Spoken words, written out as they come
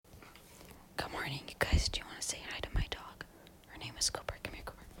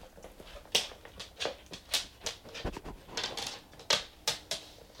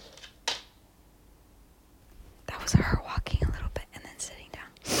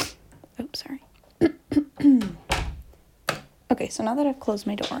so now that I've closed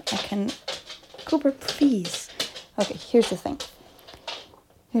my door, I can... Cooper, please. Okay, here's the thing.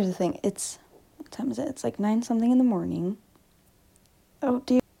 It's... What time is it? It's like 9-something in the morning. Oh,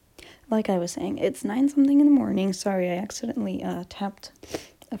 dear. Like I was saying, it's 9-something in the morning. Sorry, I accidentally tapped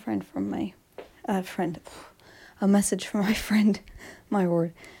a friend from my... A message from my friend. My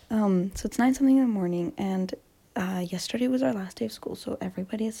word. So it's 9-something in the morning, and yesterday was our last day of school, so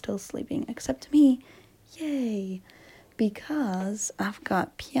everybody is still sleeping, except me. Yay! Because I've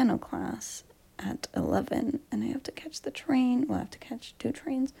got piano class at 11, and I have to catch the train. Well, I have to catch 2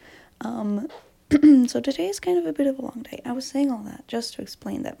 trains. So today is kind of a bit of a long day. I was saying all that just to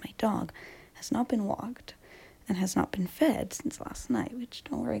explain that my dog has not been walked and has not been fed since last night, which,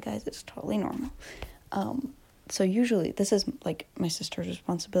 don't worry guys, it's totally normal. So usually this is like my sister's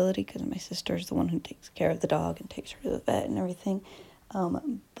responsibility, because my sister's the one who takes care of the dog and takes her to the vet and everything.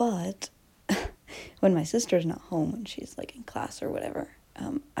 But when my sister's not home, when she's like in class or whatever,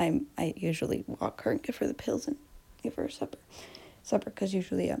 I usually walk her and give her the pills and give her supper, because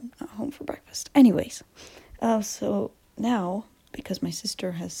usually I'm not home for breakfast. Anyways, so now, because my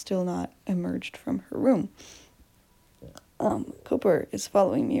sister has still not emerged from her room, Cooper is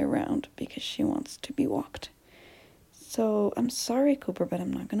following me around because she wants to be walked. So I'm sorry, Cooper, but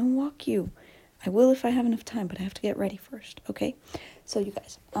I'm not gonna walk you. I will if I have enough time, but I have to get ready first, okay? So you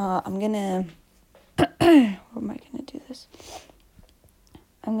guys, I'm gonna how am I gonna do this?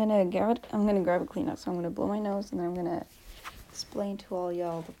 I'm gonna grab a Kleenex. So I'm gonna blow my nose, and then I'm gonna explain to all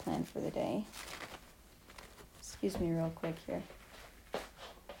y'all the plan for the day. Excuse me real quick here.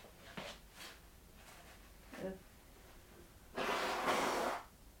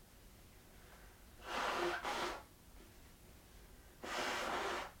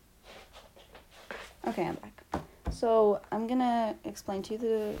 Okay, I'm back. So I'm gonna explain to you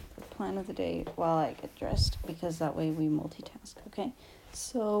the plan of the day while I get dressed, because that way we multitask, okay?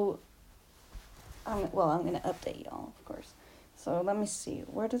 So, I'm gonna update y'all, of course. So let me see,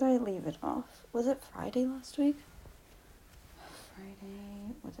 where did I leave it off? Was it Friday last week?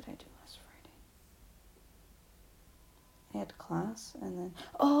 What did I do last Friday? I had class, and then...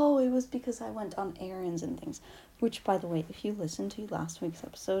 Oh, it was because I went on errands and things. Which, by the way, if you listened to last week's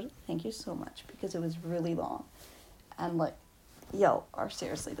episode, thank you so much, because it was really long. And, like, y'all are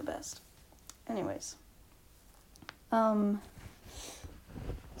seriously the best. Anyways.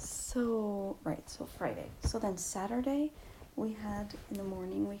 So Friday. So then Saturday, in the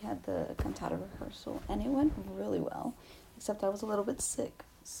morning, we had the cantata rehearsal, and it went really well, except I was a little bit sick.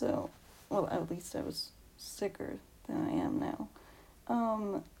 So, well, at least I was sicker than I am now.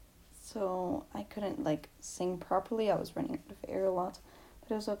 So I couldn't, like, sing properly. I was running out of air a lot,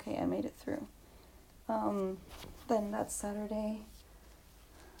 but it was okay. I made it through. Then that Saturday,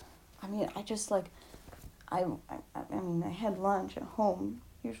 I mean, I just, like, I had lunch at home.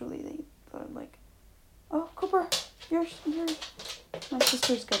 Usually they go, like, oh, Cooper, you're, my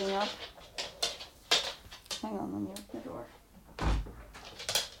sister's getting up. Hang on, let me open the door.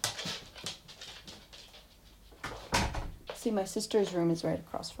 See, my sister's room is right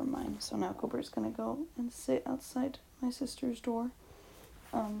across from mine, so now Cooper's gonna go and sit outside my sister's door,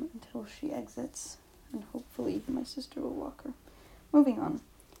 until she exits, and hopefully my sister will walk her. Moving on.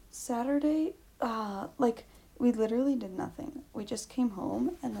 Saturday, we literally did nothing. We just came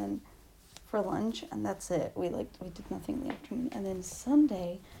home, and then for lunch, and that's it. We did nothing in the afternoon. And then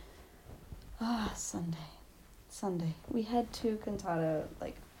Sunday, we had 2 cantata,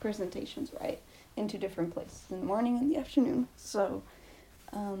 like, presentations, right? In 2 different places, in the morning and the afternoon. So,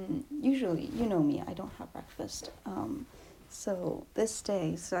 usually, you know me, I don't have breakfast. So this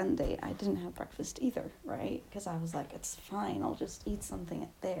day, Sunday, I didn't have breakfast either, right? Because I was like, it's fine, I'll just eat something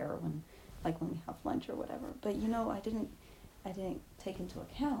there when we have lunch or whatever. But, I didn't take into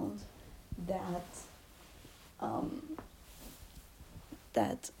account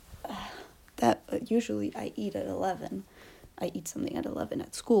that usually I eat at 11. I eat something at 11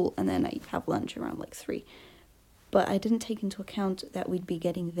 at school, and then I have lunch around, like, 3. But I didn't take into account that we'd be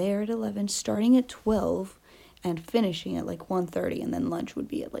getting there at 11, starting at 12, and finishing at, like, 1:30, and then lunch would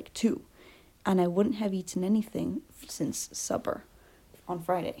be at, like, 2. And I wouldn't have eaten anything since supper on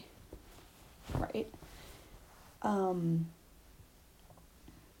Friday, right?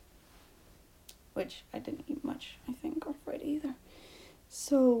 Which I didn't eat much, I think, on Friday either.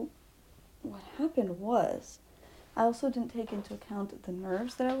 So what happened was, I also didn't take into account the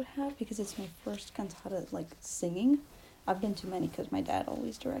nerves that I would have, because it's my first cantata, like, singing. I've been to many because my dad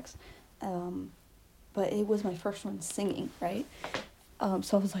always directs. But it was my first one singing, right?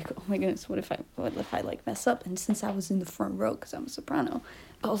 So I was like, oh my goodness, what if I like mess up? And since I was in the front row, because I'm a soprano,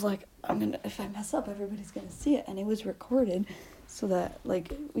 I was like, if I mess up, everybody's gonna see it. And it was recorded so that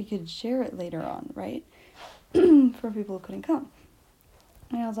like we could share it later on, right? For people who couldn't come.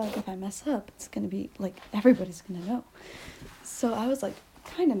 And I was like, if I mess up, it's gonna be like everybody's gonna know. So I was like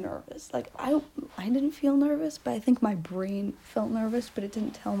kind of nervous. Like I didn't feel nervous, but I think my brain felt nervous, but it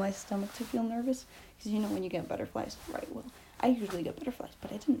didn't tell my stomach to feel nervous. Because when you get butterflies, right? Well, I usually get butterflies,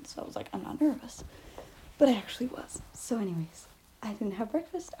 but I didn't. So I was like, I'm not nervous. But I actually was. So anyways, I didn't have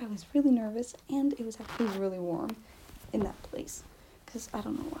breakfast. I was really nervous, and it was actually really warm in that place. Because I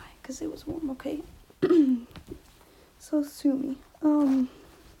don't know why. Because it was warm, okay? So sue me. I'm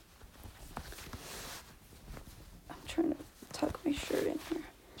trying to tuck my shirt in here.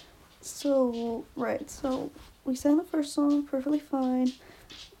 So we sang the first song perfectly fine.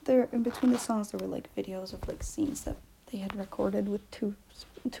 There, in between the songs, there were like videos of like scenes that they had recorded with two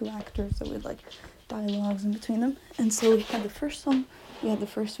actors that with like dialogues in between them. And so we had the first song, we had the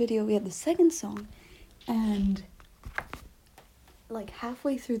first video, we had the second song, and like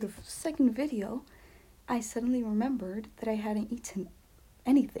halfway through the second video, I suddenly remembered that I hadn't eaten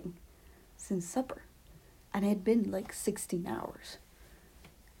anything since supper. And it had been like 16 hours.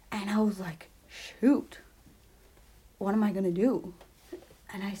 And I was like, shoot, what am I gonna do?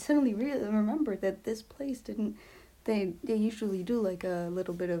 And I suddenly really remembered that this place they usually do like a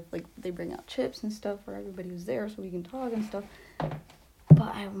little bit of like, they bring out chips and stuff for everybody who's there so we can talk and stuff.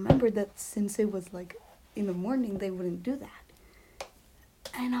 But I remembered that since it was like in the morning, they wouldn't do that.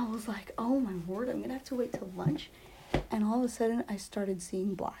 And I was like, oh my word, I'm gonna have to wait till lunch. And all of a sudden I started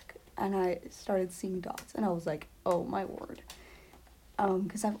seeing black and I started seeing dots and I was like, oh my word.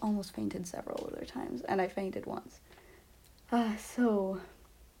 Because I've almost fainted several other times and I fainted once. So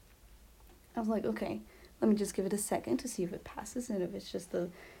I was like, okay, let me just give it a second to see if it passes and if it's just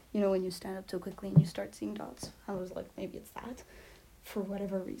when you stand up too quickly and you start seeing dots. I was like, maybe it's that for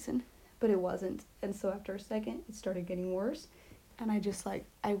whatever reason, but it wasn't. And so after a second, it started getting worse. And I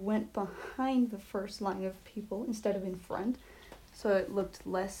went behind the first line of people instead of in front. So it looked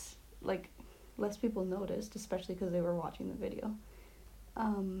less people noticed, especially because they were watching the video.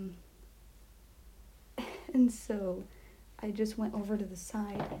 And so I just went over to the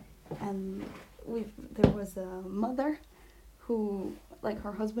side and there was a mother who, like,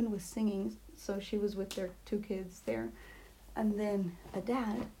 her husband was singing, so she was with their 2 kids there. And then a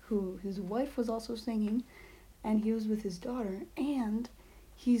dad who, his wife was also singing, and he was with his daughter, and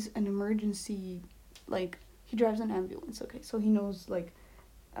he's an emergency, like, he drives an ambulance, okay, so he knows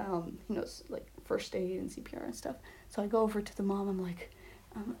first aid and CPR and stuff. So I go over to the mom,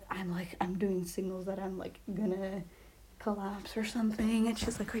 I'm doing signals that I'm, like, gonna collapse or something, and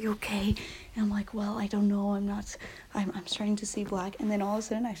she's like, are you okay? And I'm like, well, I don't know, I'm starting to see black, and then all of a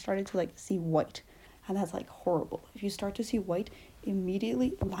sudden I started to, like, see white, and that's, like, horrible. If you start to see white,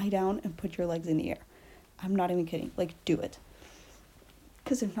 immediately lie down and put your legs in the air. I'm not even kidding, like, do it.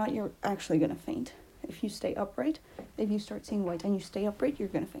 Because if not, you're actually gonna faint. If you stay upright, if you start seeing white and you stay upright, you're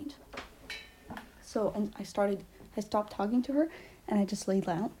gonna faint. So, and I stopped talking to her, and I just lay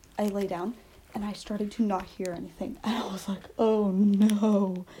down, and I started to not hear anything, and I was like, oh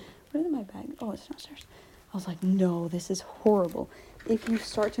no, where's my bag? Oh, it's downstairs. I was like, no, this is horrible. If you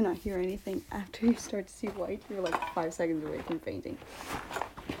start to not hear anything after you start to see white, you're like 5 seconds away from fainting.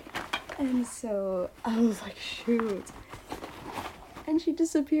 And so I was like, shoot. And she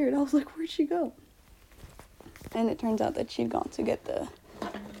disappeared. I was like, where'd she go? And it turns out that she'd gone to get the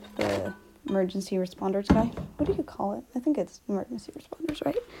emergency responders guy. What do you call it? I think it's emergency responders,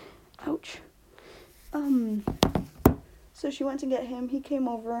 right? Ouch. So she went to get him. He came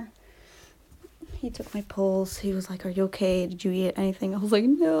over. He took my pulse. He was like, are you okay? Did you eat anything? I was like,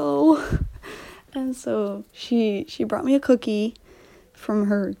 no. And so she brought me a cookie from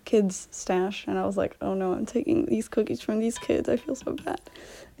her kids' stash, and I was like, oh no, I'm taking these cookies from these kids. I feel so bad.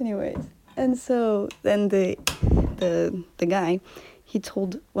 Anyways, and so then the guy, he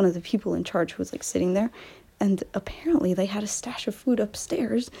told one of the people in charge who was like sitting there, and apparently they had a stash of food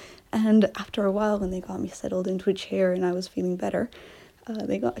upstairs, and after a while when they got me settled into a chair and I was feeling better,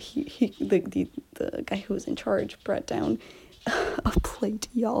 the guy who was in charge brought down a plate,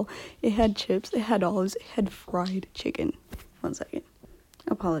 y'all. It had chips, it had olives, it had fried chicken. 1 second.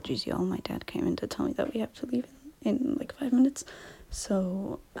 Apologies, y'all. My dad came in to tell me that we have to leave in like 5 minutes.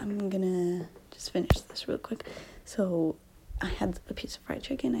 So I'm gonna just finish this real quick. So I had a piece of fried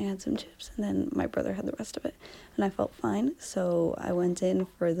chicken, I had some chips, and then my brother had the rest of it. And I felt fine. So I went in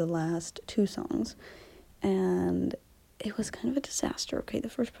for the last 2 songs. And it was kind of a disaster, okay? The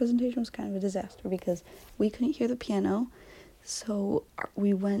first presentation was kind of a disaster because we couldn't hear the piano. So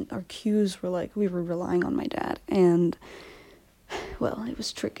our cues were like, we were relying on my dad, and, well, it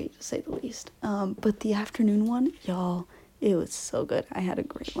was tricky to say the least. But the afternoon one, y'all, it was so good. I had a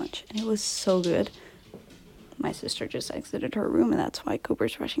great lunch, and it was so good. My sister just exited her room, and that's why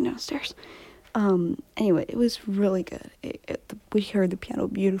Cooper's rushing downstairs. Anyway, it was really good. We heard the piano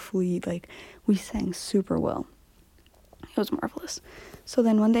beautifully, like, we sang super well. It was marvelous. So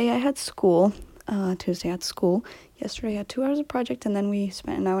then one day I had school, Tuesday I had school, yesterday I had 2 hours of project, and then we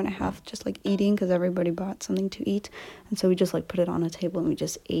spent an hour and a half just, like, eating, because everybody bought something to eat, and so we just, like, put it on a table, and we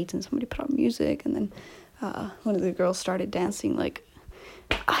just ate, and somebody put on music, and then, one of the girls started dancing, like,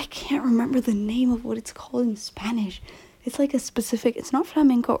 I can't remember the name of what it's called in Spanish. It's like a specific, it's not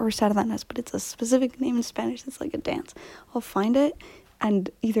flamenco or sardanas, but it's a specific name in Spanish. It's like a dance. I'll find it and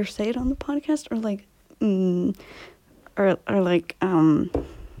either say it on the podcast or like,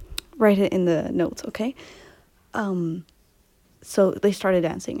 write it in the notes, okay? So they started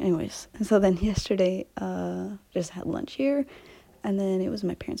dancing anyways. And so then yesterday, just had lunch here. And then it was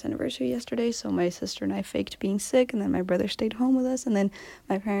my parents' anniversary yesterday, so my sister and I faked being sick, and then my brother stayed home with us, and then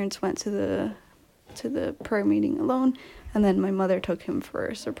my parents went to the prayer meeting alone, and then my mother took him for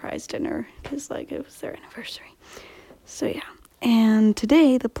a surprise dinner, because, like, it was their anniversary. So, yeah. And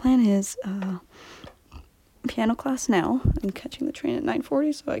today, the plan is piano class now. I'm catching the train at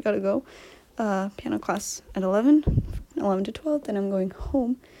 9:40, so I gotta go. Piano class at 11 to 12, then I'm going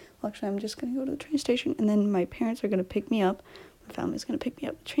home. Well, actually, I'm just gonna go to the train station, and then my parents are gonna pick me up. My family's gonna pick me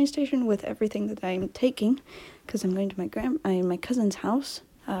up at the train station with everything that I'm taking, because I'm going to my cousin's house.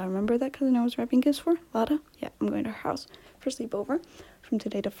 Remember that cousin I was wrapping gifts for, Lada? Yeah, I'm going to her house for sleepover from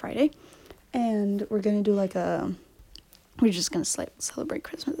today to Friday, and we're gonna do we're just gonna celebrate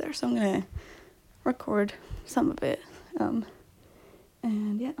Christmas there. So I'm gonna record some of it,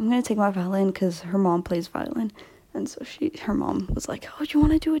 and yeah, I'm gonna take my violin because her mom plays violin. And so her mom was like, oh, do you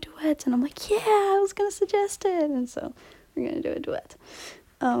want to do a duet? And I'm like, yeah, I was going to suggest it. And so we're going to do a duet.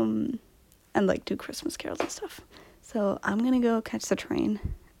 And, like, do Christmas carols and stuff. So I'm going to go catch the train.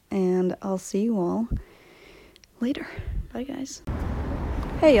 And I'll see you all later. Bye, guys.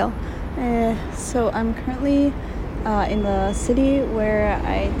 Hey, y'all. So I'm currently in the city where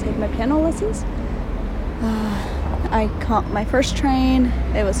I take my piano lessons. I caught my first train.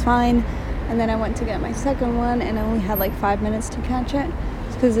 It was fine. And then I went to get my second one, and I only had like 5 minutes to catch it,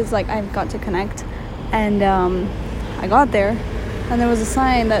 because it's like I've got to connect. And I got there, and there was a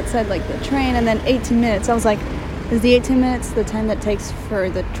sign that said like the train, and then 18 minutes. I was like, is the 18 minutes the time that takes for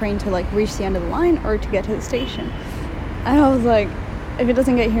the train to like reach the end of the line or to get to the station? And I was like, if it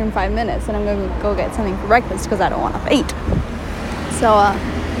doesn't get here in 5 minutes, then I'm going to go get something for breakfast, because I don't want to faint. So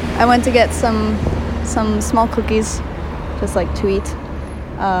I went to get some small cookies, just like to eat.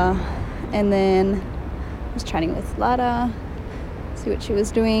 And then I was chatting with Lada, see what she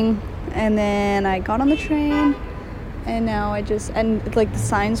was doing. And then I got on the train, and now and like the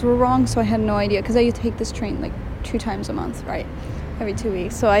signs were wrong, so I had no idea, because I take this train like 2 times a month, right? Every 2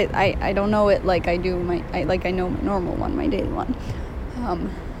 weeks. So I don't know it like I do I know my normal one, my daily one.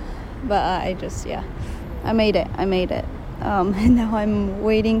 But I made it. And now I'm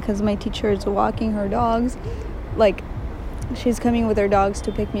waiting, because my teacher is walking her dogs, like, she's coming with her dogs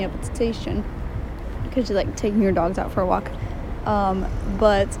to pick me up at the station, because she's like taking her dogs out for a walk.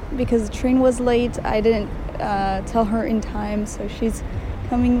 But because the train was late, I didn't tell her in time, so she's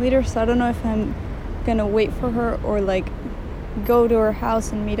coming later. So I don't know if I'm gonna wait for her or like go to her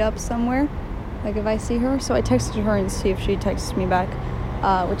house and meet up somewhere, like if I see her. So I texted her and see if she texts me back,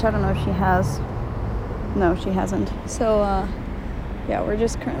 which I don't know if she has. No, she hasn't. So yeah, we're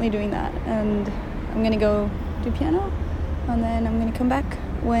just currently doing that, and I'm gonna go do piano. And then I'm going to come back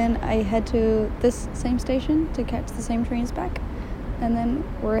when I head to this same station to catch the same trains back. And then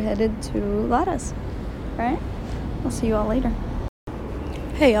we're headed to Lada's. Alright? I'll see you all later.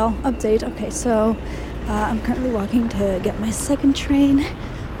 Hey y'all, update. Okay, so I'm currently walking to get my second train.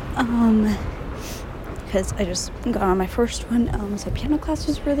 Because I just got on my first one. So piano class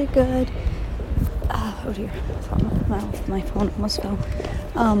was really good. Oh dear, my phone almost fell.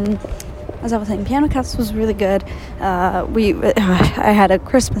 As I was saying, piano class was really good. I had a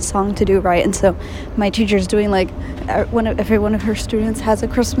Christmas song to do, right? And so my teacher's doing like every one of her students has a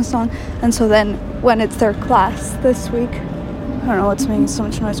Christmas song, and so then when it's their class this week, I don't know what's making so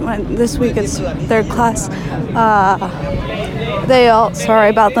much noise. This week it's their class. They all, sorry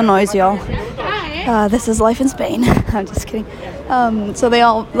about the noise, y'all. This is life in Spain. I'm just kidding. So they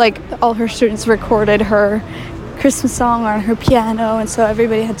all, like, all her students recorded her Christmas song on her piano, and so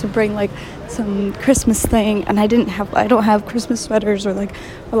everybody had to bring like some Christmas thing, and I don't have Christmas sweaters or like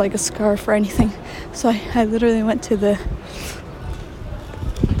a scarf or anything, so I literally went to the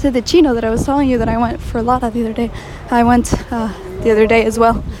chino that I was telling you that I went for Lada the other day. I went the other day as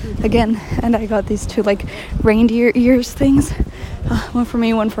well, again, and I got these two like reindeer ears things, one for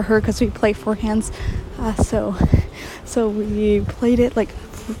me, one for her, because we play four hands. So we played it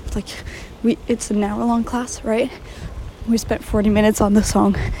it's an hour-long class, right? We spent 40 minutes on the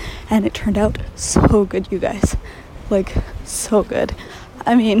song, and it turned out so good, you guys. Like, so good.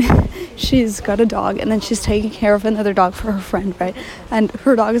 I mean, she's got a dog, and then she's taking care of another dog for her friend, right? And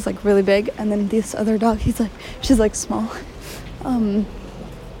her dog is like really big, and then this other dog, she's like small. I'm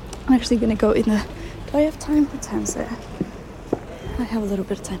actually gonna go in the. Do I have time? What time is it? I have a little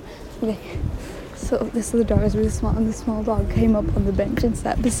bit of time. Okay. So this other dog is really small, and the small dog came up on the bench and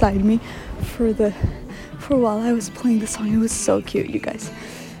sat beside me for while I was playing the song. It was so cute, you guys.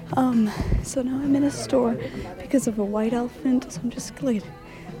 So now I'm in a store because of a white elephant. So I'm just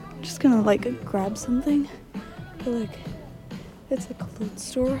gonna like grab something. But like, it's a clothes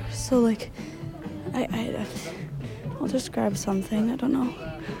store, so like, I'll just grab something. I don't know,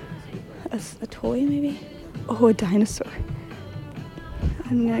 a toy maybe. Oh, a dinosaur.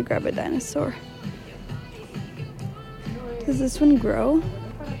 I'm gonna grab a dinosaur. Does this one grow?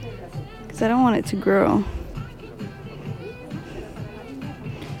 Because I don't want it to grow.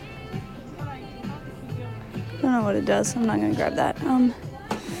 I don't know what it does, so I'm not gonna grab that.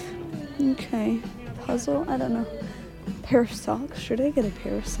 Okay. Puzzle? I don't know. Pair of socks? Should I get a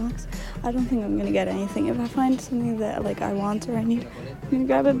pair of socks? I don't think I'm gonna get anything. If I find something that like I want or I need, I'm gonna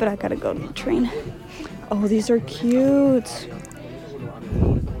grab it, but I gotta go to the train. Oh, these are cute.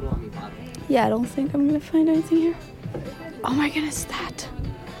 Yeah, I don't think I'm gonna find anything here. Oh my goodness,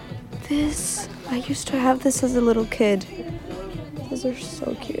 this. I used to have this as a little kid. Those are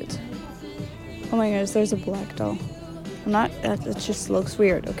so cute. Oh my goodness, there's a black doll. It just looks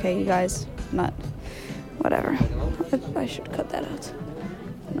weird, okay, you guys? Whatever. I should cut that out.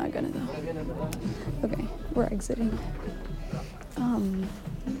 I'm not gonna though. Okay, we're exiting.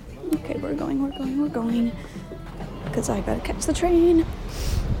 Okay, we're going. Because I gotta catch the train.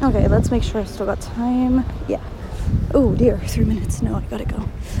 Okay, let's make sure I still got time. Yeah. Oh dear, 3 minutes. No, I gotta go.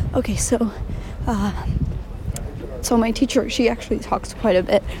 Okay, so my teacher, she actually talks quite a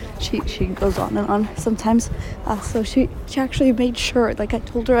bit. She goes on and on sometimes. So she actually made sure, like I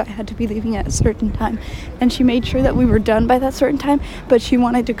told her I had to be leaving at a certain time, and she made sure that we were done by that certain time, but she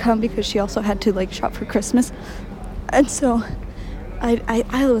wanted to come because she also had to like shop for Christmas. And so I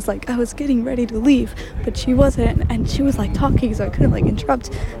was getting ready to leave, but she wasn't, and she was like talking, so I couldn't like interrupt.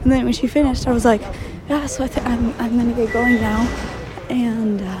 And then when she finished, I was like, yeah, so I think I'm gonna get going now.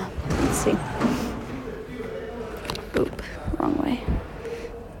 And let's see. Oop, wrong way.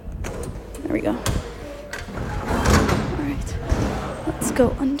 There we go. All right, let's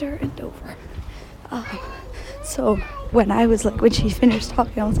go under and over. So when she finished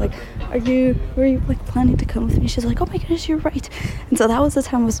talking, I was like, were you like planning to come with me? She's like, oh my goodness, you're right. And so that was the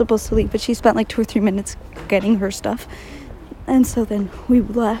time I was supposed to leave, but she spent like 2 or 3 minutes getting her stuff. And so then we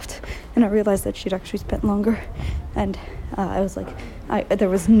left, and I realized that she'd actually spent longer. And I was like, there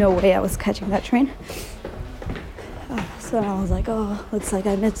was no way I was catching that train. So I was like, oh, looks like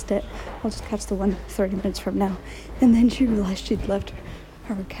I missed it. I'll just catch the one 30 minutes from now. And then she realized she'd left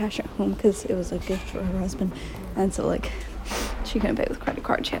her cash at home because it was a gift for her husband. And so like, she couldn't pay with credit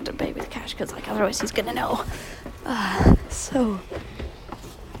card. She had to pay with cash because like otherwise he's gonna know. So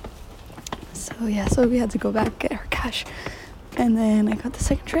we had to go back, get her cash. And then I got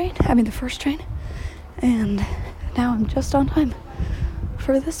the first train. And now I'm just on time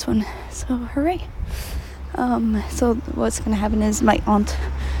for this one. So hooray. So what's gonna happen is my aunt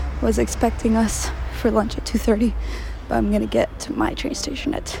was expecting us for lunch at 2:30, but I'm gonna get to my train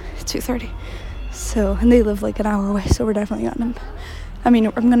station at 2:30. So, and they live like an hour away, so we're definitely I'm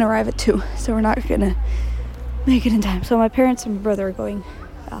gonna arrive at 2, so we're not gonna make it in time. So my parents and my brother are going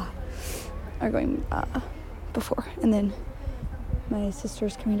before, and then my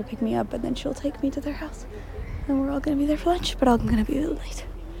sister's coming to pick me up, and then she'll take me to their house, and we're all gonna be there for lunch, but I'm gonna be a little late.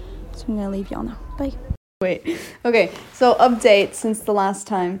 So I'm gonna leave y'all now. Bye. Wait. Okay, so update since the last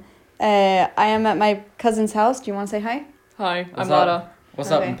time. I am at my cousin's house. Do you want to say hi? Hi, I'm Lada. What's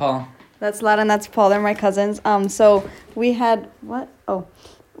up, I'm Paul? That's Lada and that's Paul. They're my cousins. So we had what? Oh,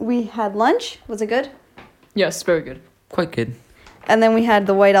 we had lunch. Was it good? Yes, very good. Quite good. And then we had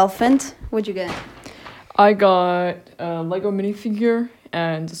the white elephant. What'd you get? I got a Lego minifigure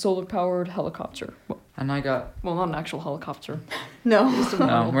and a solar-powered helicopter. And I got... Well, not an actual helicopter. No.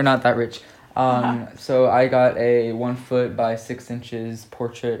 No, we're not that rich. So I got a 1 foot by 6 inches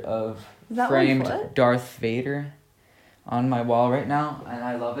portrait of Is that 1 framed foot? Darth Vader on my wall right now, and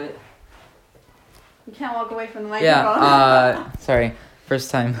I love it. You can't walk away from the microphone. Yeah. Sorry,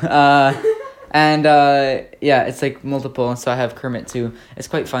 first time. And yeah, it's like multiple. So I have Kermit too. It's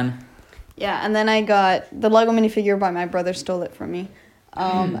quite fun. Yeah, and then I got the Lego minifigure by my brother, stole it from me.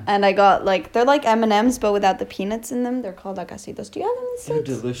 And I got they're like M&Ms but without the peanuts in them. They're called Acasitos. Do you have them in the They're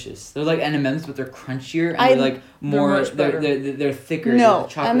States? delicious. They're like M&Ms, but they're crunchier and I- they're like more. much better. They're thicker. No, The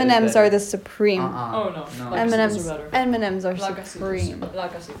chocolate is M&Ms better. are the supreme. Oh no. M&Ms are better. M&Ms are Lacasitos. supreme.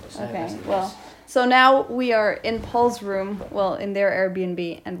 Lacasitos. Okay, well, so now we are in Paul's room, well, in their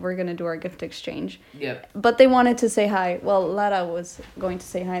Airbnb, and we're gonna do our gift exchange. Yep. But they wanted to say hi. Well, Lara was going to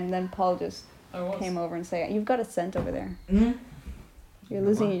say hi, and then Paul just I was. came over and say, "You've got a scent over there. Mm-hmm. You're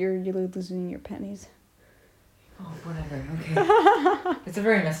losing your pennies." Oh, whatever. Okay. It's a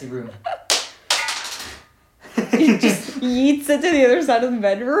very messy room. He just yeets it to the other side of the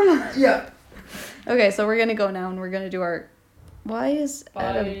bedroom. Yeah. Okay, so we're gonna go now, and we're gonna do our. Why is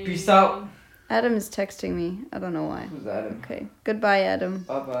Adam? Bye. Peace out. Adam is texting me. I don't know why. Who's Adam? Okay, goodbye, Adam.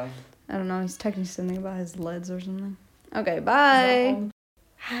 Bye bye. I don't know. He's texting something about his leads or something. Okay, bye.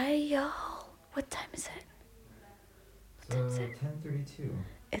 Hi, y'all. What time is it? So 10:32.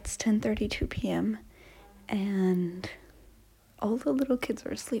 It's 10:32 p.m. and all the little kids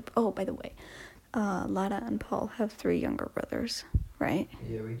are asleep. Oh, by the way, Lada and Paul have 3 younger brothers, right?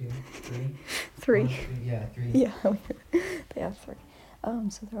 Yeah, we do. 3. 3. Yeah, 3. Yeah, they have 3.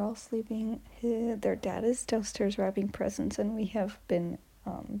 So they're all sleeping. Their dad is downstairs wrapping presents, and we have been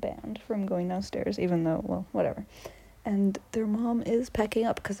banned from going downstairs, even though, well, whatever. And their mom is packing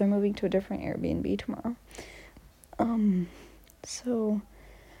up because they're moving to a different Airbnb tomorrow. So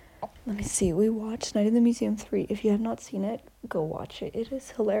let me see. We watched Night in the Museum 3. If you have not seen it, go watch it. It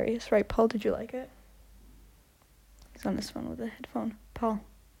is hilarious, right, Paul? Did you like it? He's on his phone with a headphone. Paul,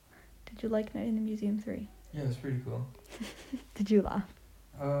 did you like Night in the Museum 3? Yeah, it was pretty cool. Did you laugh?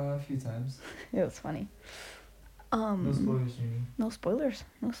 A few times. It was funny. No spoilers, Jimmy. No spoilers.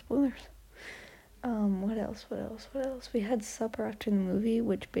 No spoilers. What else? We had supper after the movie,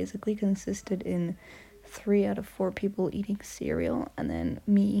 which basically consisted in 3 out of 4 people eating cereal, and then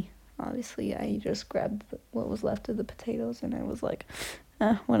me. Obviously, I just grabbed what was left of the potatoes, and I was like,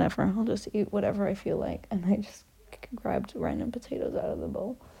 whatever, I'll just eat whatever I feel like, and I just grabbed random potatoes out of the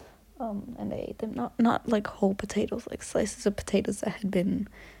bowl, and I ate them. Not like whole potatoes, like slices of potatoes that had been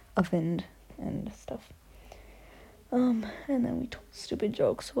ovened and stuff. And then we told stupid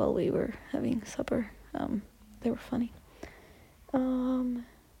jokes while we were having supper. They were funny.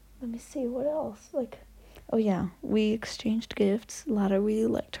 Let me see, what else? Oh yeah, we exchanged gifts. Lada really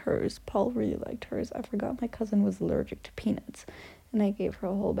liked hers. Paul really liked hers. I forgot my cousin was allergic to peanuts, and I gave her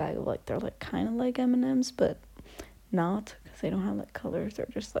a whole bag of they're kind of like M&Ms, but not, because they don't have colors. They're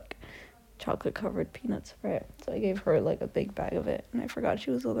just chocolate covered peanuts, right? So I gave her a big bag of it, and I forgot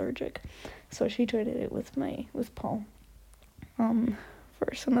she was allergic, so she traded it with Paul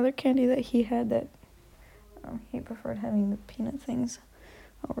for some other candy that he had that he preferred having the peanut things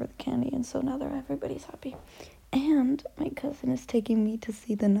over the candy, and so now everybody's happy. And my cousin is taking me to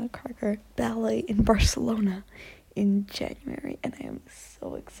see the Nutcracker Ballet in Barcelona in January, and I am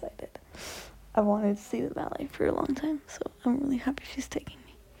so excited. I wanted to see the ballet for a long time, so I'm really happy she's taking me.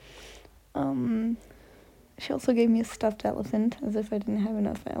 She also gave me a stuffed elephant, as if I didn't have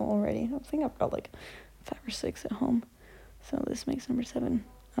enough already. I think I've got 5 or 6 at home, so this makes number 7.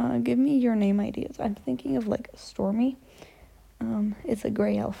 Give me your name ideas. I'm thinking of Stormy. It's a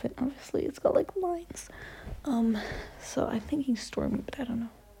gray elephant, obviously. It's got lines. So I'm thinking Stormy, but I don't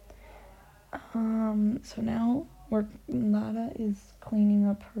know. So now Lada is cleaning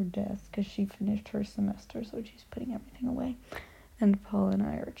up her desk because she finished her semester, so she's putting everything away. And Paul and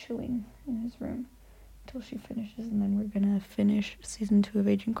I are chilling in his room until she finishes, and then we're gonna finish season 2 of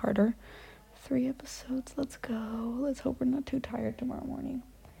Agent Carter. 3 episodes. Let's go. Let's hope we're not too tired tomorrow morning.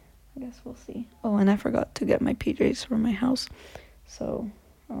 I guess we'll see. Oh, and I forgot to get my PJs from my house. So,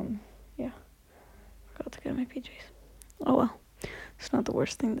 yeah. Forgot to get my PJs. Oh well. It's not the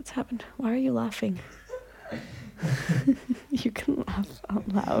worst thing that's happened. Why are you laughing? You can laugh out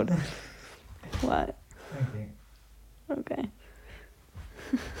loud. What? Okay.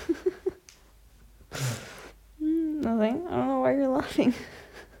 Nothing. I don't know why you're laughing.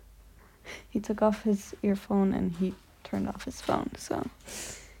 He took off his earphone and he turned off his phone, so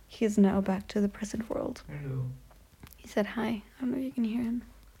he is now back to the present world. Hello. He said hi. I don't know if you can hear him.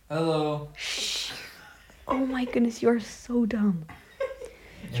 Hello. Shh. Oh my goodness, you are so dumb.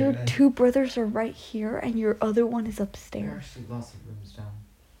 Your Yeah, 2 brothers are right here and your other one is There are upstairs. actually lots of rooms down.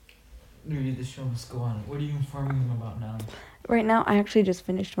 Maybe the show must go on. What are you informing them about now? Right now, I actually just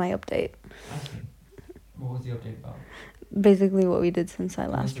finished my update. Okay. What was the update about? Basically, what we did since I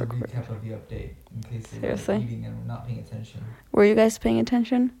Give last us a recorded. recap of the update in case they Seriously? were eating and not paying attention. Were you guys paying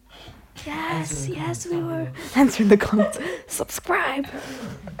attention? Answer the comments we down were. below. Answer the comments. Subscribe.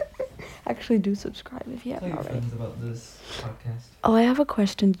 Actually, do subscribe if you Tell haven't your already. friends about this podcast. Oh, I have a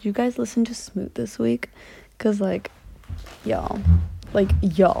question. Did you guys listen to Smoot this week? Cause y'all,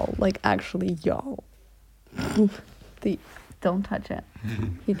 actually y'all. Don't touch it.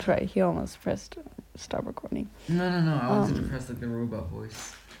 He tried. He almost pressed stop recording. No. I wanted to Um, press like the robot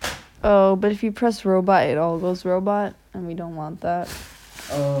voice. Oh, but if you press robot, it all goes robot, and we don't want that.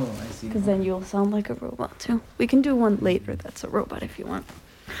 Oh, I see. Cause then you'll sound like a robot too. We can do one later that's a robot if you want.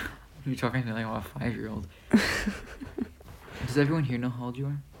 You're talking to like a 5-year-old. Does everyone here know how old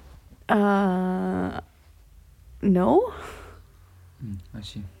you are? No? I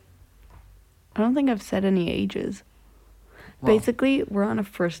see. I don't think I've said any ages. Well, Basically, we're on a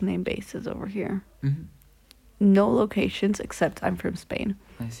first name basis over here. mhm, No locations except I'm from Spain.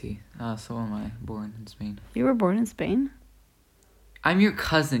 I see. So am I, born in Spain. You were born in Spain? I'm your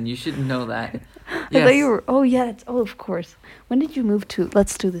cousin. You should know that. I thought you were. Oh, yeah. Of course. When did you move to?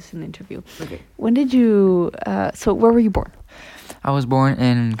 Let's do this in an interview. Okay. When did you? So where were you born? I was born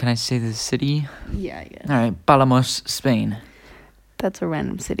in. Can I say the city? Yeah, I guess. All right, Palamos, Spain. That's a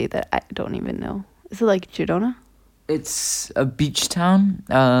random city that I don't even know. Is it like Girona? It's a beach town,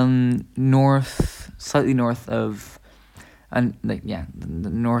 slightly north of, the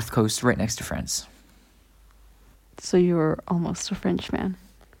north coast, right next to France. So you were almost a Frenchman.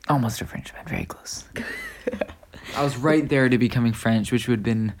 Almost a Frenchman, very close. I was right there to becoming French, which would have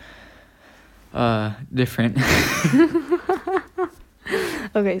been, different.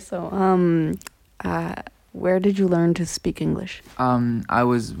 Okay, so where did you learn to speak English? I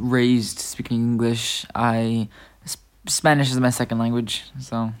was raised speaking English. Spanish is my second language,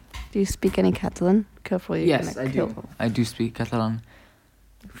 so. Do you speak any Catalan? Careful, you're Yes, gonna I kill do. I do speak Catalan.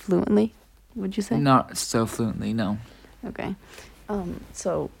 fluently. Would you say? Not so fluently, no. Okay.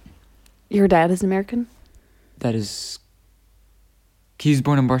 So your dad is American? That is. He was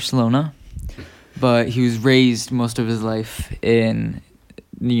born in Barcelona, but he was raised most of his life in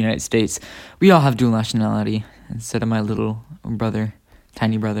the United States. We all have dual nationality instead of my little brother,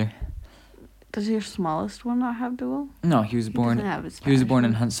 tiny brother. Does your smallest one not have dual? No, he was He born. doesn't have a He was Spanish born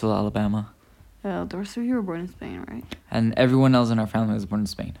in one. Huntsville, Alabama, Oh, the rest of you were born in Spain, right? and everyone else in our family was born in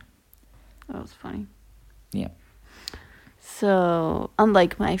Spain. That was funny. Yeah. So,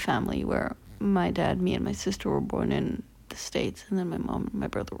 unlike my family, where my dad, me, and my sister were born in the States, and then my mom and my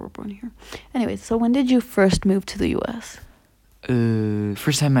brother were born here. Anyway, so when did you first move to the U.S.?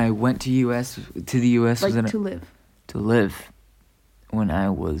 First time I went to the U.S. was Like to live? to live when I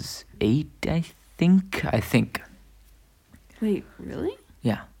was 8, I think. Wait, really?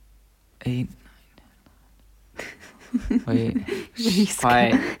 Yeah. 8. Wait. He's,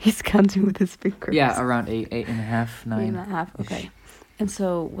 Quiet. he's counting with his fingers. Yeah, around 8, 8.5, 9. 8.5, okay. And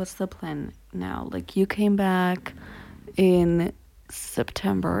so, what's the plan now? Like, you came back in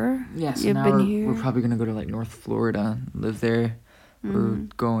September. Yeah, so You've now been we're here. probably gonna go to like North Florida, live there. We're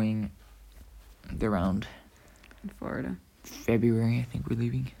Mhm. going around In Florida. February, I think we're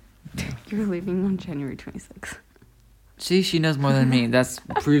leaving. You're leaving on January 26th. See, she knows more than me. That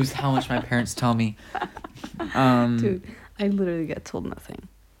proves how much my parents tell me. Dude, I literally get told nothing.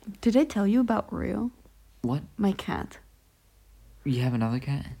 Did I tell you about Oreo? What? My cat. You have another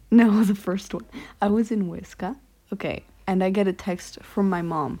cat? No, the first one. I was in Whiska. Okay. And I get a text from my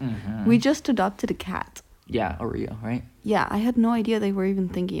mom. Mm-hmm. We just adopted a cat. Yeah, Oreo, right? Yeah, I had no idea they were even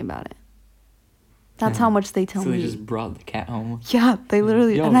thinking about it. That's Yeah. how much they tell so me. they just brought the cat home. Yeah, they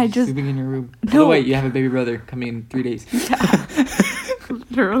literally. Yo, and I he's just. sleeping in your room. No. Oh wait, you have a baby brother coming in 3 days.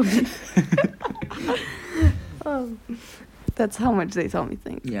 Literally. Oh, that's how much they tell me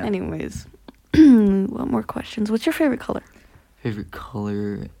things. Yeah. Anyways, what more questions? What's your favorite color? Favorite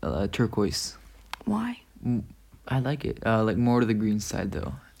color, turquoise. Why? I like it. Like more to the green side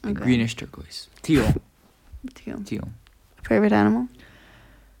though. Like Okay. greenish turquoise. Teal. Teal. Favorite animal?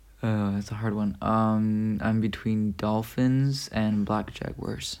 That's a hard one. I'm between dolphins and black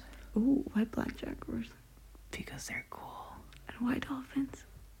jaguars. Ooh, why black jaguars? Because they're cool. And why dolphins?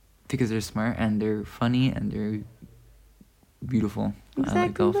 Because they're smart and they're funny and they're beautiful. I like Exactly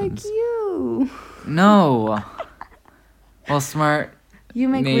like dolphins. you. No. Well, smart. You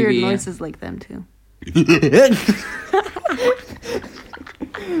make weird Maybe. noises like them too.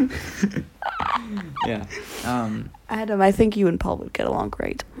 Yeah. Adam, I think you and Paul would get along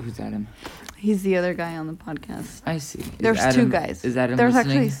great. Who's Adam? He's the other guy on the podcast. I see. Is There's two Adam- guys. Is Adam There's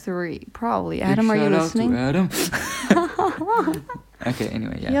listening? actually three, probably. Big Adam, are you shout out to listening? Adam. Okay.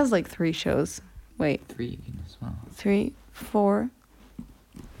 Anyway, yeah. He has like 3 shows. Wait, 3 as well. 3, 4.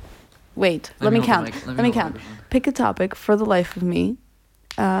 Wait, let me count. Let me count. Pick a topic for the life of me.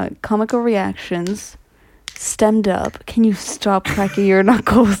 Comical reactions. Stemmed up. Can you stop cracking your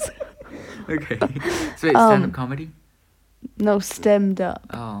knuckles? Okay. So wait, stand-up comedy? No, stemmed up.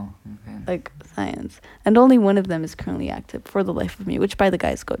 Oh, okay. Like science. And only one of them is currently active for the life of me, which by the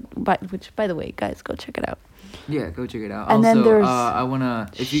way, guys, go check it out. Yeah, go check it out. And also, then there's- I wanna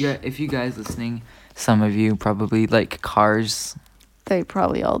if you guys listening, some of you probably like Cars. They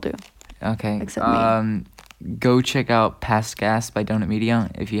probably all do. Okay. Except me. Go check out Past Gas by Donut Media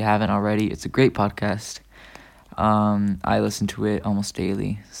if you haven't already. It's a great podcast. I listen to it almost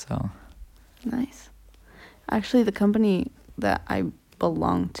daily, so. Nice. Actually, the company that I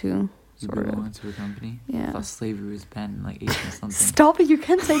belong to, You sort of. belong to a company? I Yeah. thought slavery was banned in like 18 something. Stop it! You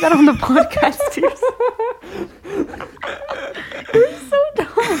can't say that on the podcast. You're so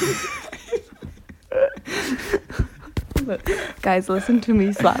dumb. Look, guys, listen to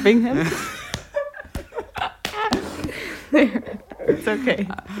me slapping him. There. It's okay.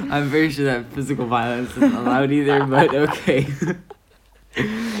 I'm very sure that physical violence isn't allowed either, but okay.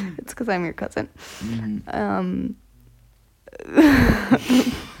 It's because I'm your cousin. Mhm.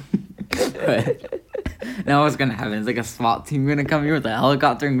 But now what's gonna happen? Is like a SWAT team gonna come here with a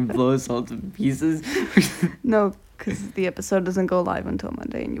helicopter and blow us all to pieces? No, because the episode doesn't go live until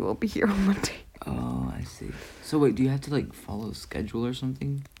Monday, and you will be here on Monday. Oh, I see. So wait, do you have to like follow schedule or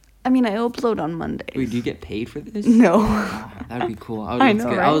something? I mean, I upload on Mondays. Wait, do you get paid for this? No. Oh, that'd be cool. I would, I love to know,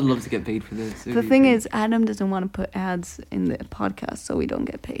 get, right? I would love to get paid for this. It'd The be thing great. is, Adam doesn't want to put ads in the podcast, so we don't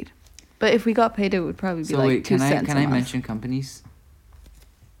get paid. But if we got paid, it would probably be So like wait, 2 can cents I a month. mention companies?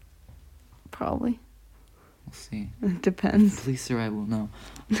 Probably. We'll see. It depends. Police or I will know.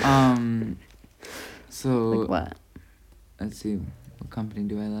 So Like what? let's see, what company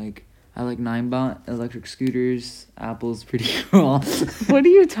do I like? I like Ninebot, electric scooters. Apple's pretty cool. What are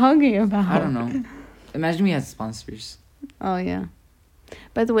you talking about? I don't know. Imagine we had sponsors. Oh, yeah.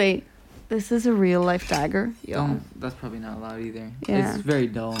 By the way, this is a real life dagger. That's probably not allowed either. Yeah. It's very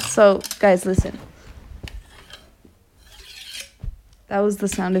dull. So, guys, listen. That was the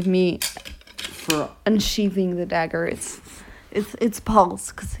sound of me For unsheathing the dagger. It's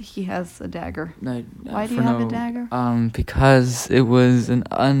Paul's because he has a dagger. no, Why do for you have a no- dagger? Because it was an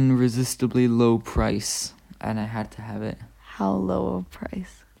unresistably low price, and I had to have it. How low a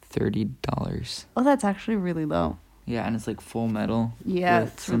price? $30. Oh, that's actually really low. Yeah, and it's like full metal. Yeah,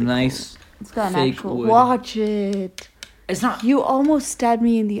 with it's some really cool. nice. It's got an fake actual. wood. Watch it. It's not. You almost stabbed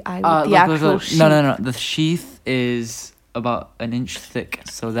me in the eye with the Look, actual look. sheath. No. The sheath is about an inch thick,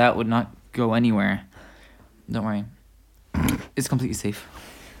 so that would not go anywhere. Don't worry. It's completely safe.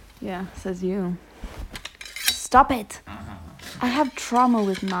 Yeah, says you. Stop it. I have trauma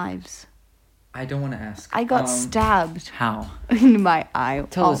with knives. I don't want to ask. I got stabbed How? in my eye.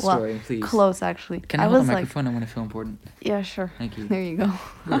 Tell the well, story, please. Close, actually. Can I I hold was the like, microphone? I want to feel important. yeah, sure. Thank you. There you go.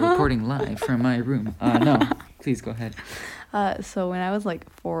 We're recording live from my room. No, please go ahead. So when I was like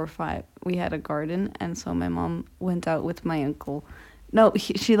 4 or 5, we had a garden, and so my mom went out with my uncle. No,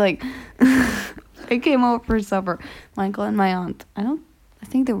 she like, I came over for supper. My uncle and my aunt. I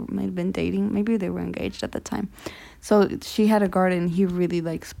think they might have been dating. Maybe they were engaged at the time. So she had a garden. He really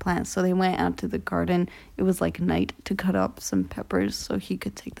likes plants. So they went out to the garden. It was like night to cut up some peppers so he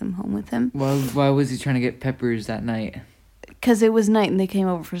could take them home with him. Why was he trying to get peppers that night? Because it was night and they came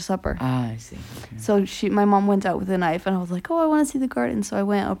over for supper. Ah, I see. Okay. So my mom went out with a knife, and I was like, oh, I want to see the garden. So I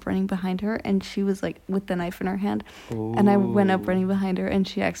went up running behind her, and she was like with the knife in her hand. And I went up running behind her, and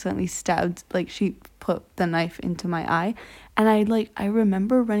she accidentally stabbed, like she put the knife into my eye. And I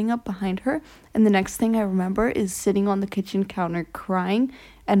remember running up behind her, and the next thing I remember is sitting on the kitchen counter crying.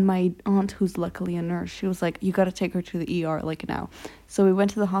 And my aunt, who's luckily a nurse, she was like, you got to take her to the ER, like now. So we went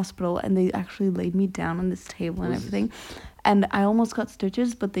to the hospital, and they actually laid me down on this table and everything. And I almost got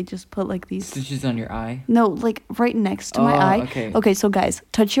stitches, but they just put like these... Stitches on your eye? No, like right next to my eye. Okay. Okay, so guys,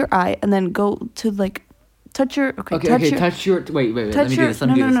 touch your eye and then go to like... Touch your... Okay, touch touch your... Wait, let touch me do your- this, let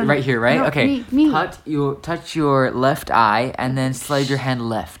me do no, this. no, no. Right here, right? No, okay. me. Touch your left eye, and then slide your hand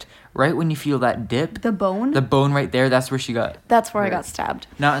left. Right when you feel that dip, The bone? the bone right there, that's where she got... That's where I Right. got stabbed.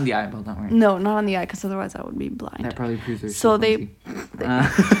 Not in the eyeball, don't worry. No, not on the eye, because otherwise I would be blind. That probably proves her So they-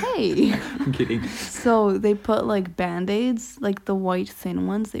 Hey! I'm kidding. So they put like Band-Aids, like the white thin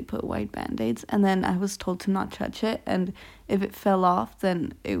ones, they put white Band-Aids. And then I was told to not touch it. And if it fell off,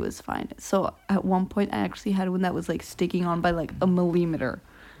 then it was fine. So at one point I actually had one that was like sticking on by like a millimeter.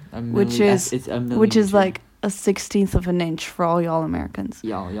 which It's a which is millimeter. like a 16th of an inch for all y'all Americans.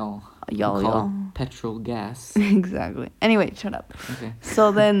 Y'all. Y'all, We call it y'all. petrol gas. Exactly. Anyway, shut up. Okay.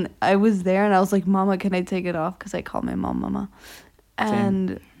 So then I was there and I was like, Mama, can I take it off? Because I call my mom Mama.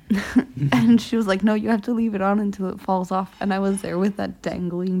 And and she was like, no, you have to leave it on until it falls off. And I was there with that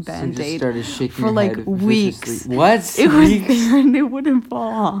dangling So you just Band-Aid. started shaking for, your like, head weeks. viciously. What? It was Weeks? there and it wouldn't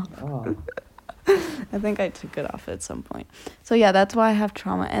fall off. Oh. I think I took it off at some point. So yeah, that's why I have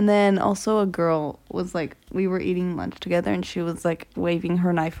trauma. And then also a girl was like, we were eating lunch together and she was like waving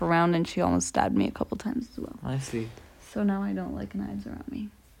her knife around and she almost stabbed me a couple times as well. I see. So now I don't like knives around me.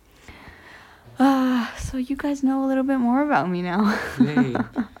 So you guys know a little bit more about me now. Yay.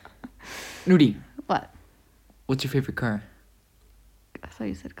 Nudie, What? what's your favorite car? I thought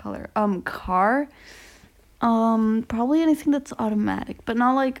you said color. Car. Probably anything that's automatic, but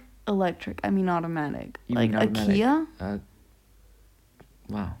not like electric. I mean automatic. You like mean a automatic. Kia.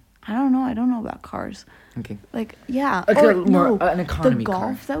 Wow. I don't know. I don't know about cars. Okay. Like yeah. Okay, Or, more no, an economy the car.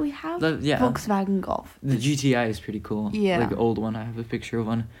 Golf that we have. Yeah. Volkswagen Golf. The GTI is pretty cool. Yeah. Like the old one. I have a picture of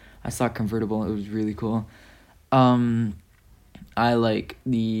one. I saw a convertible. It was really cool. I like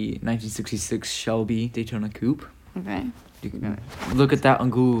the 1966 Shelby Daytona Coupe. Okay. You can look at that on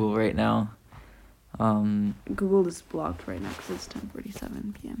Google right now. Google is blocked right now because it's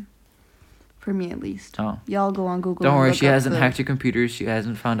 10:47 p.m. For me, at least. Oh. Y'all go on Google. Don't and worry, look she up hasn't the- hacked your computer. She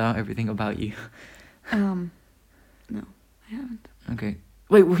hasn't found out everything about you. No, I haven't. Okay.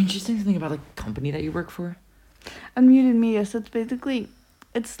 Wait, weren't you saying something about a company that you work for? Unmuted Media. So it's basically,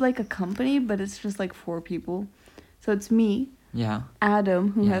 it's like a company, but it's just like 4 people. So it's me, Yeah.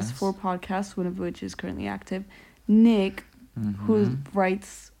 Adam, who has Yes. 4 podcasts, one of which is currently active, Nick, who Mhm.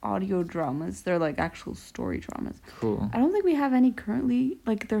 writes audio dramas. They're like actual story dramas. Cool. I don't think we have any currently.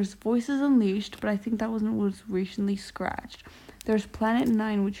 Like, there's Voices Unleashed, but I think that was recently scratched. There's Planet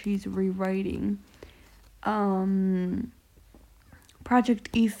 9, which he's rewriting. Project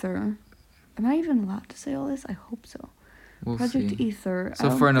Ether. Am I even allowed to say all this? I hope so. We'll Project see. Ether. I So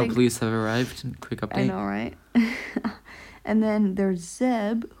don't far, no think- police have arrived. Quick update. I know, right? And then there's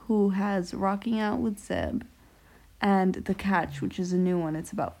Zeb, who has Rocking Out with Zeb, and The Catch, which is a new one.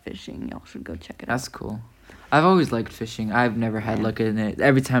 It's about fishing. Y'all should go check it out. That's cool. I've always liked fishing. I've never had Yeah. luck in it.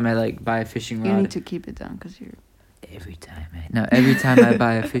 Every time I buy a fishing You rod. need to keep it down because you're. Every time I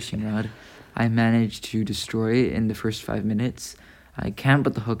buy a fishing rod, I manage to destroy it in the first 5 minutes. I can't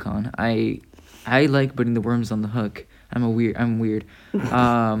put the hook on. I like putting the worms on the hook. I'm weird.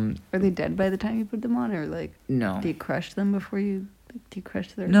 Are they dead by the time you put them on, or like No. do you crush them before you? Like, do you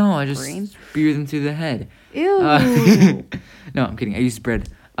crush their? No, I just brain? spear them through the head. Ew. No, I'm kidding. I use bread.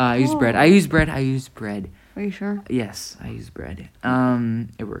 I use bread. Are you sure? Yes, I use bread.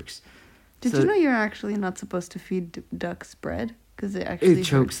 It works. Did So- you know you're actually not supposed to feed ducks bread because it actually It chokes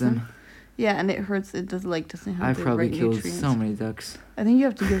hurts them. Yeah, and it hurts. It doesn't have I've the probably right killed nutrients. so many ducks. I think you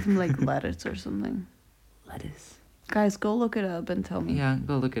have to give them like lettuce or something. Lettuce. Guys, go look it up and tell me. Yeah,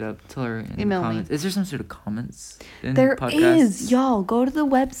 go look it up. Tell her in Email the me. comments. Is there some sort of comments in There podcasts? is, y'all. Go to the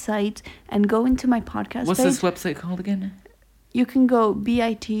website and go into my podcast What's page. this website called again? You can go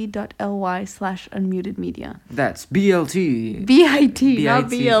bit.ly/unmutedmedia. That's BLT. BIT, not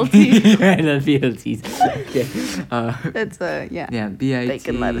BLT. Right, not BLTs. Okay. It's yeah. Yeah, BIT.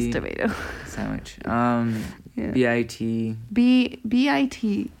 Bacon, lettuce, tomato. Sandwich. Yeah. BIT.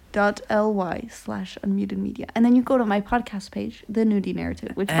 bit.ly/unmutedmedia. And then you go to my podcast page, The Nudie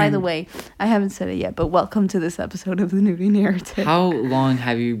Narrative, which, by the And- way, I haven't said it yet, but welcome to this episode of The Nudie Narrative. How long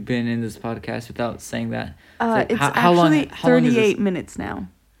have you been in this podcast without saying that? It's how long- actually how long is this- 38 minutes now.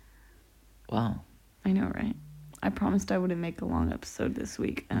 Wow. I know, right? I promised I wouldn't make a long episode this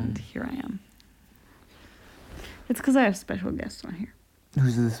week, and here I am. It's because I have special guests on here.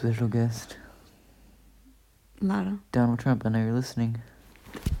 Who's the special guest? Lara. Donald Trump. I know you're listening.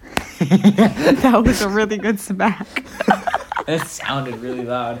 That was a really good smack. It sounded really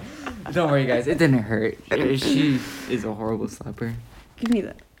loud. Don't worry, guys. It didn't hurt. She is a horrible slapper. Give me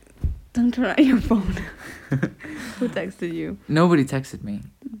that. Don't turn on your phone. Who texted you? Nobody texted me.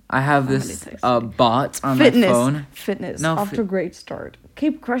 I have Somebody this texted me. bot on my phone. Fitness. No, Off to a great start.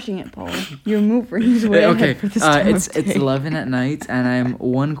 Keep crushing it, Paul. Your move rings way Okay, ahead for this time it's of day. 11 at night, and I'm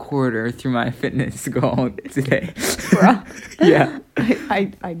 1/4 through my fitness goal today. Bruh. Yeah.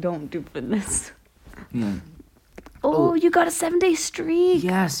 I don't do fitness. Yeah. Oh, you got a 7-day streak.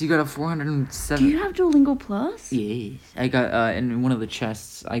 Yes, you got a 407. Do you have Duolingo Plus? Yes. I got in one of the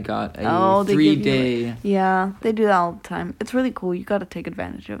chests. I got a Oh, they give you, 3-day. Yeah, they do that all the time. It's really cool. You got to take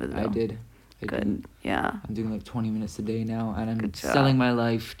advantage of it, though. I did. Good. Yeah. I'm doing like 20 minutes a day now, and I'm Good job. selling my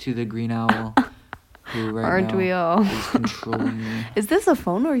life to the Green Owl. who right Aren't now we all? is controlling me. Is this a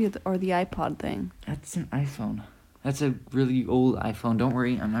phone or the iPod thing? That's an iPhone. That's a really old iPhone. Don't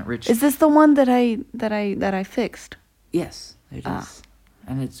worry, I'm not rich. Is this the one that I fixed? Yes, it is. Ah.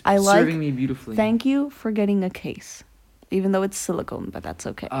 And it's I like- serving me beautifully. Thank you for getting a case, even though it's silicone, but that's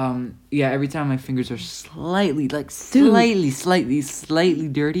okay. Yeah, every time my fingers are slightly, like Dude. slightly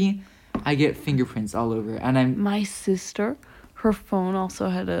dirty, I get fingerprints all over. And I'm My sister, her phone also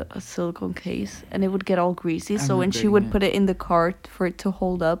had a silicone case, and it would get all greasy. I'm So when she regretting would it. put it in the cart for it to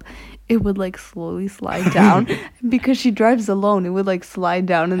hold up, it would like slowly slide down. Because she drives alone, it would like slide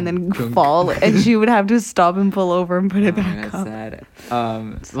down and then gunk. fall, and she would have to stop and pull over and put it back that's up. sad.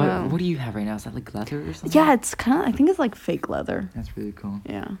 So- What do you have right now? Is that like leather or something? Yeah, it's kind of. I think it's like fake leather. That's really cool.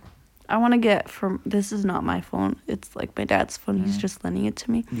 Yeah. I want to get from. This is not my phone. It's like my dad's phone. He's Mm. just lending it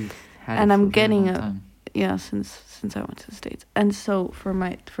to me. You've had And it I'm for a very getting long a- time. Yeah, since I went to the States. And so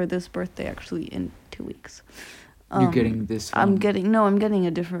for this birthday, actually in 2 weeks. You're getting this phone. I'm getting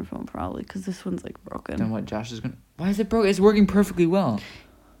a different phone probably because this one's like broken. Then what Josh is gonna... Why is it broken? It's working perfectly well.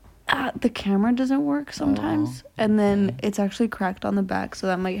 The camera doesn't work sometimes, and then okay. it's actually cracked on the back, so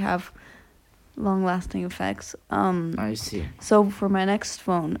that might have long-lasting effects. I see. So for my next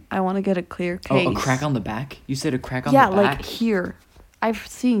phone, I want to get a clear Oh, case. a crack on the back? You said a crack on yeah, the back? like here. I've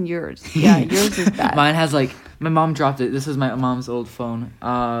seen yours. Yeah, yours is bad. Mine has like... My mom dropped it. This is my mom's old phone.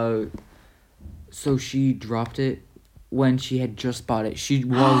 So she dropped it when she had just bought it. She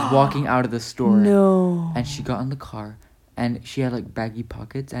was walking out of the store. No. And she got in the car. And she had like baggy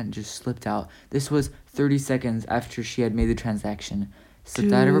pockets and just slipped out. This was 30 seconds after she had made the transaction.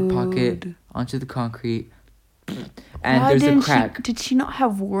 Slipped out of her pocket Dude. onto the concrete. And Why there's a didn't crack. Did she not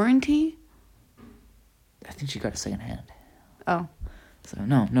have warranty? I think she got it secondhand. Oh. So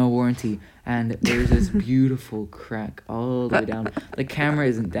no warranty. And there's this beautiful crack all the way down. The camera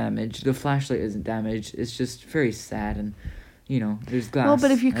isn't damaged. The flashlight isn't damaged. It's just very sad and, there's glass. Well,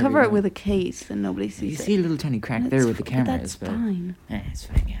 but if you cover it everywhere. with a case, then nobody You sees see it. a little tiny crack And there it's with the f- camera. That's but fine. it's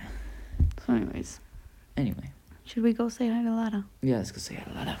fine, yeah. So anyways, Anyway. should we go say hi to Lada? Yeah, let's go say hi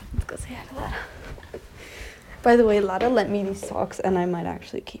to Lada. Let's go say hi to Lada. By the way, Lada lent me these socks, and I might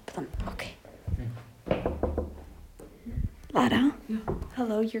actually keep them. Okay. Lada? Yeah.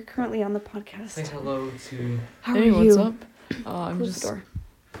 Hello, you're currently on the podcast. Say hello to... How Hey, are what's you? up? I'm Close just the door.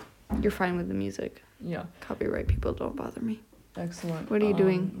 You're fine with the music. yeah. Copyright people don't bother me. Excellent. What are you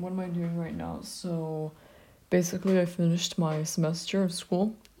doing? What am I doing right now? So, basically, I finished my semester of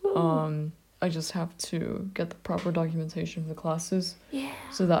school. I just have to get the proper documentation for the classes. Yeah.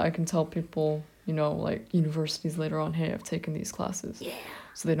 So that I can tell people, like universities later on, hey, I've taken these classes. Yeah.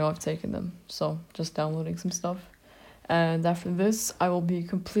 So they know I've taken them. So, just downloading some stuff. And after this, I will be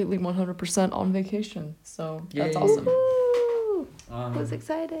completely 100% on vacation. So, that's Yay. awesome. Woo! Who's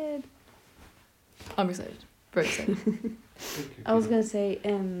excited? I'm excited. Very excited. I was gonna say,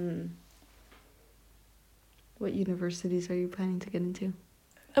 what universities are you planning to get into?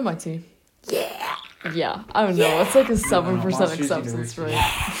 MIT. Yeah, I don't know. It's like a 7% Monsters acceptance University.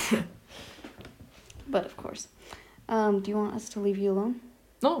 rate. But of course. Do you want us to leave you alone?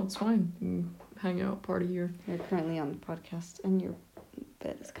 No, it's fine. We can hang out, party here. You're currently on the podcast, and your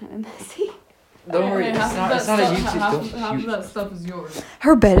bed is kind of messy. Don't worry, it's not a YouTube. Half of that stuff is yours.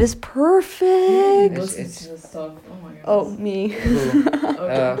 Her bed is perfect. Listen it's- to this stuff. Oh my god. Oh, me.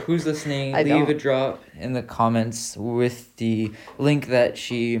 Okay. Who's listening? I Leave a don't. drop in the comments with the link that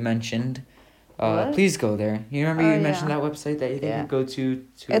she mentioned. What? Please go there. You remember Oh, you mentioned yeah. that website that you think Yeah. you go to?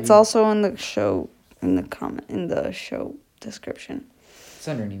 It's also in the show, in the show description.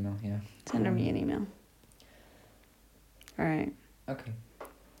 Send her an email. Yeah. Send her me an email. All right. Okay.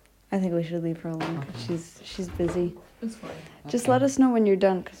 I think we should leave her alone because she's busy. It's fine. Just let us know when you're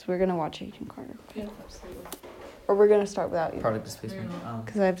done because we're gonna watch Agent Carter. Yeah, absolutely. Or we're gonna start without you. Product displacement.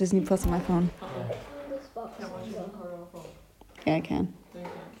 Because I have Disney Plus on my phone. Can't watch it on Carter on phone. Yeah, I can. No, you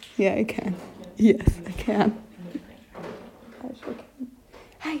can't. Yeah, I can. Yes, I can. I sure can.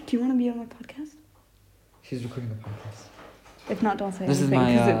 Hi, do you want to be on my podcast? She's recording the podcast. If not, don't say This is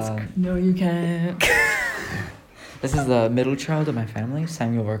anything. my. 'cause it's No, you can't. This is the middle child of my family,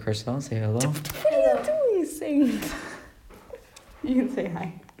 Samuel Varkarsel. Say hello. What are you doing? Saying. You can say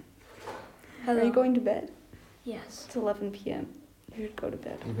hi. Hello. Are you going to bed? Yes. It's 11 p.m. You should go to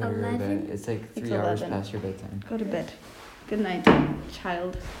bed. You better go to bed. 11? It's like It's 3 hours 11. past your bedtime. Go to bed. Good night,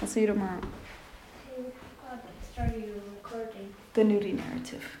 child. I'll see you tomorrow. Start you recording. The nudie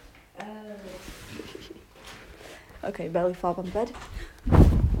narrative. Okay, belly flop on the bed.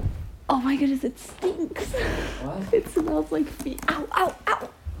 Oh my goodness, it stinks. What? It smells like feet. Ow, ow, ow.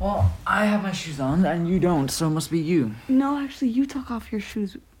 Well, I have my shoes on and you don't, so it must be you. No, actually, you took off your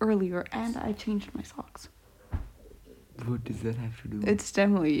shoes earlier, and I changed my socks. What does that have to do? It's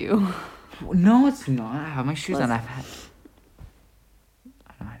definitely you. No, it's not. I have my shoes on. Let's-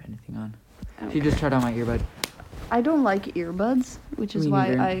 I don't have anything on. Okay. She just tried on my earbud, I don't like earbuds, which is Me why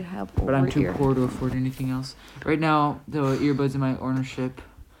neither. I have but I'm too over-ear. poor to afford anything else. Right now, the earbuds in my ownership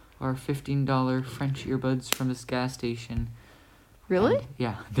are $15 French earbuds from this gas station. Really? And,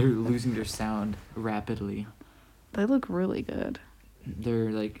 yeah, they're losing their sound rapidly. They look really good.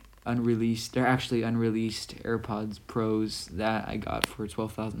 They're like unreleased. They're actually unreleased AirPods Pros that I got for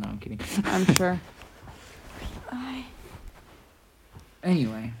 $12,000. No, I'm kidding. I'm sure.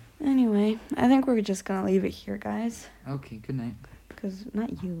 Anyway, Anyway, I think we're just gonna leave it here, guys. okay. Good night. Because,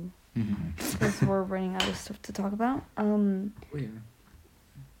 not you. Mm-hmm. Because we're running out of stuff to talk about. We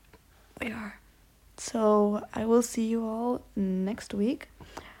are. So, I will see you all next week.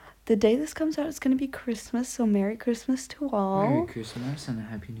 The day this comes out is gonna be Christmas, so Merry Christmas to all. Merry Christmas and a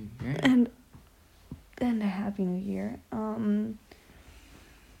Happy New Year. And a Happy New Year.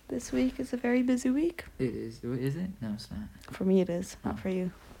 This week is a very busy week. It is. Is it? No, it's not. For me it is, not for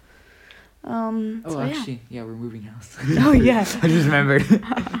you. Oh, So, actually, yeah, we're moving house. Oh, yeah. I just remembered.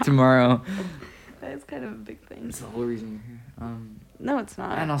 Tomorrow. That's kind of a big thing. It's the whole reason you're here. No, it's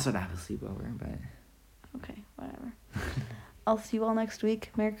not. And also to have a sleepover, but Okay, whatever. I'll see you all next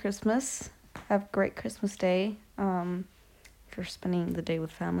week. Merry Christmas. Have a great Christmas day. If you're spending the day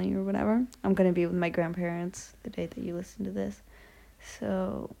with family or whatever. I'm going to be with my grandparents the day that you listen to this.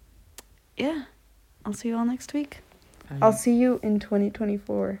 So, yeah. I'll see you all next week. I'll see you in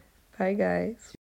 2024. Bye, guys.